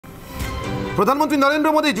প্রধানমন্ত্রী নরেন্দ্র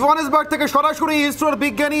মোদী জোহানেসবার্গ থেকে সরাসরি ইসরোর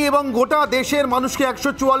বিজ্ঞানী এবং গোটা দেশের মানুষকে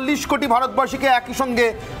 144 কোটি ভারতবাসীকে একই সঙ্গে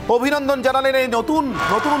অভিনন্দন জানালেন এই নতুন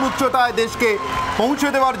উচ্চতায় দেশকে পৌঁছে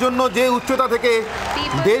দেওয়ার জন্য, যে উচ্চতা থেকে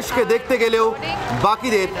দেশকে দেখতে গেলেও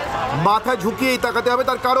বাকিদের মাথা ঝুঁকিয়েই তাকাতে হবে।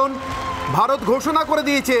 তার কারণ ভারত ঘোষণা করে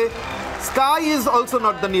দিয়েছে sky is also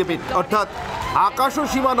not the limit, অর্থাৎ আকাশও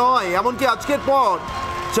সীমা নয়, এমনকি আজকের পর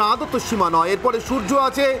চাঁদও তো সীমা নয়। এরপরে সূর্য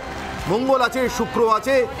আছে, মঙ্গল আছে, শুক্র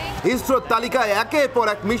আছে। ইসরোর তালিকায় একের পর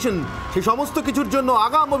এক মিশন, সেই সমস্ত কিছুর জন্য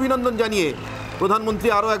আগাম অভিনন্দন জানিয়ে প্রধানমন্ত্রী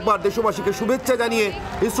আরও একবার দেশবাসীকে শুভেচ্ছা জানিয়ে,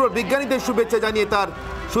 ইসরোর বিজ্ঞানীদের শুভেচ্ছা জানিয়ে তার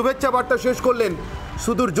শুভেচ্ছা বার্তা শেষ করলেন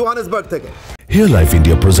সুদূর জোহানেসবার্গ থেকে। Here Life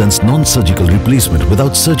India presents non-surgical replacement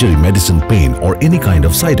without surgery, medicine, pain or any kind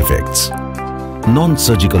of side effects.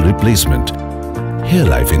 Non-surgical replacement. Here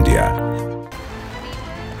Life India.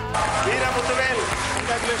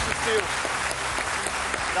 Congratulations to you.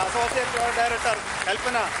 The Associate Director,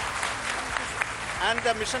 Kalpana, and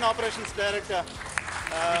the Mission Operations Director,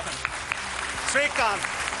 Srikanth.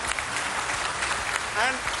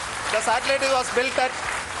 And the satellite was built at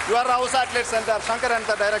your house satellite center, Shankar and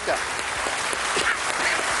the director.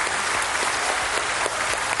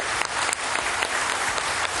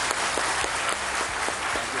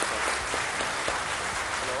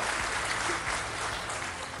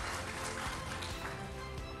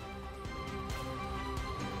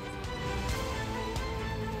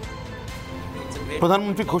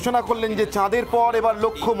 প্রধানমন্ত্রী ঘোষণা করলেন যে চাঁদের পর এবার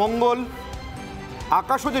লক্ষ্য মঙ্গল,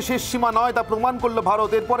 আকাশও যে শেষ সীমা নয় তা প্রমাণ করলো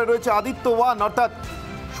ভারত। এরপরে রয়েছে আদিত্য 1, অর্থাৎ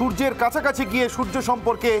সূর্যের কাছাকাছি গিয়ে সূর্য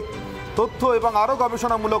সম্পর্কে তথ্য এবং আরও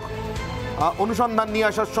গবেষণামূলক অনুসন্ধান নিয়ে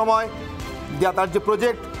আসার সময় তার যে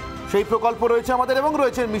প্রজেক্ট, সেই প্রকল্প রয়েছে আমাদের, এবং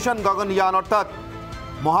রয়েছে মিশন গগনয়ান, অর্থাৎ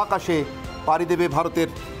মহাকাশে পাড়ি দেবে ভারতের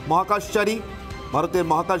মহাকাশচারী, ভারতের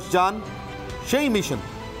মহাকাশযান, সেই mission.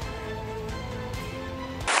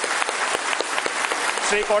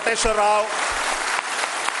 Sri Koteshwar Rao,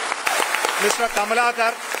 Mr.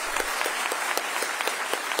 Kamalakar,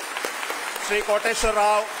 Sri Koteshwar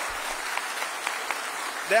Rao,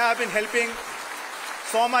 they have been helping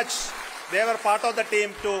so much. They were part of the team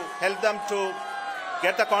to help them to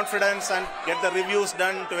get the confidence and get the reviews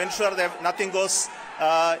done to ensure that nothing goes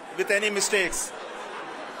with any mistakes.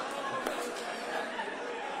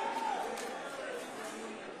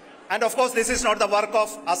 And of course, this is not the work of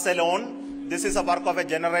us alone. This is a work of a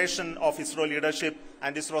generation of ISRO leadership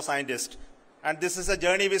and ISRO scientists. And this is a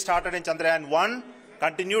journey we started in Chandrayaan 1,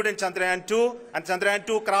 continued in Chandrayaan 2, and Chandrayaan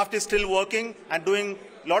 2 craft is still working and doing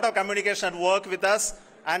a lot of communication work with us.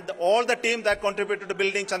 And all the team that contributed to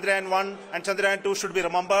building Chandrayaan 1 and Chandrayaan 2 should be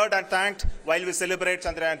remembered and thanked while we celebrate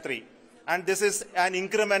Chandrayaan 3. And this is an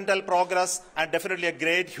incremental progress and definitely a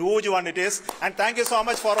great, huge one it is. And thank you so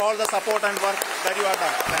much for all the support and work that you have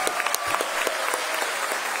done. Thank you.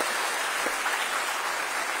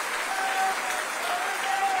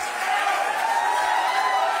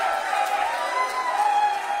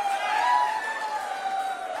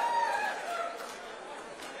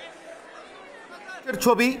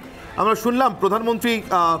 ছবি আমরা শুনলাম প্রধানমন্ত্রী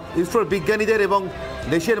ইসরোর বিজ্ঞানীদের এবং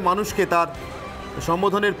দেশের মানুষকে তার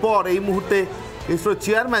সম্বোধনের পর এই মুহূর্তে ইসরোর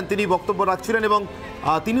চেয়ারম্যান তিনি বক্তব্য রাখছিলেন এবং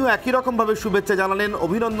তিনিও একই রকমভাবে শুভেচ্ছা জানালেন,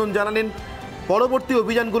 অভিনন্দন জানালেন, পরবর্তী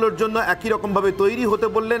অভিযানগুলোর জন্য একই রকমভাবে তৈরি হতে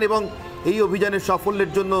বললেন এবং এই অভিযানের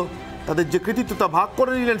সাফল্যের জন্য তাদের যে কৃতিত্বতা ভাগ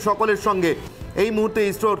করে নিলেন সকলের সঙ্গে। এই মুহূর্তে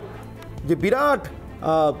ইসরোর যে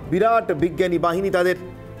বিরাট বিজ্ঞানী বাহিনী, তাদের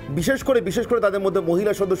বিশেষ করে তাদের মধ্যে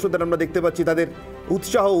মহিলা সদস্যদের আমরা দেখতে পাচ্ছি, তাদের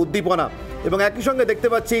উৎসাহ উদ্দীপনা, এবং একই সঙ্গে দেখতে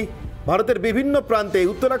পাচ্ছি ভারতের বিভিন্ন প্রান্তে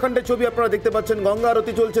উত্তরাখণ্ডের ছবি আপনারা দেখতে পাচ্ছেন, গঙ্গা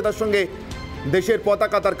আরতি চলছে, তার সঙ্গে দেশের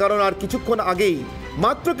পতাকা। তার কারণ আর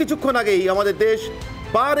মাত্র কিছুক্ষণ আগেই আমাদের দেশ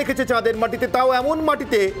পা রেখেছে চাঁদের মাটিতে, তাও এমন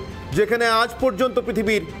মাটিতে যেখানে আজ পর্যন্ত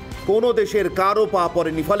পৃথিবীর কোনো দেশের কারও পা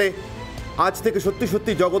পড়েনি। ফলে আজ থেকে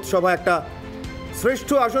সত্যি জগৎ সভা একটা শ্রেষ্ঠ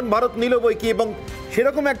আসন ভারত নিল বইকি, এবং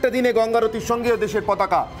সেরকম একটা দিনে গঙ্গারতির সঙ্গেও দেশের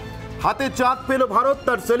পতাকা হাতে চাঁদ পেল ভারত।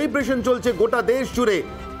 তার সেলিব্রেশন চলছে গোটা দেশ জুড়ে,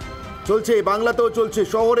 চলছে বাংলাতেও, চলছে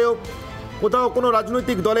শহরেও, কোথাও কোনো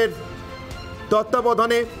রাজনৈতিক দলের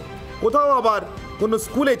তত্ত্বাবধানে, কোথাও আবার কোনো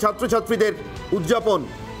স্কুলে ছাত্রছাত্রীদের উদযাপন,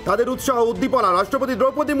 তাদের উৎসাহ উদ্দীপনা। রাষ্ট্রপতি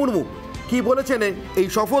দ্রৌপদী মুর্মু কি বলেছেন এই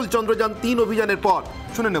সফল চন্দ্রযান 3 অভিযানের পর,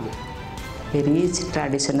 শুনে নেব। Rich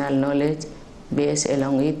traditional knowledge based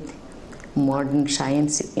along with modern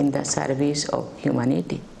science in the service of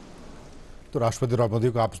humanity. तो राष्ट्रपति द्रौपदी मोदी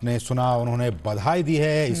को आपने सुना, उन्होंने बधाई दी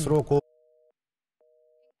है इसरो को।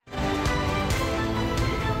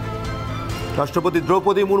 রাষ্ট্রপতি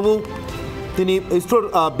দ্রৌপদী মুর্মু তিনি ইসরোর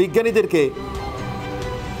বিজ্ঞানীদেরকে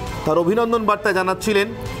তার অভিনন্দন বার্তা জানাচ্ছিলেন,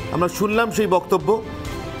 আমরা শুনলাম সেই বক্তব্য।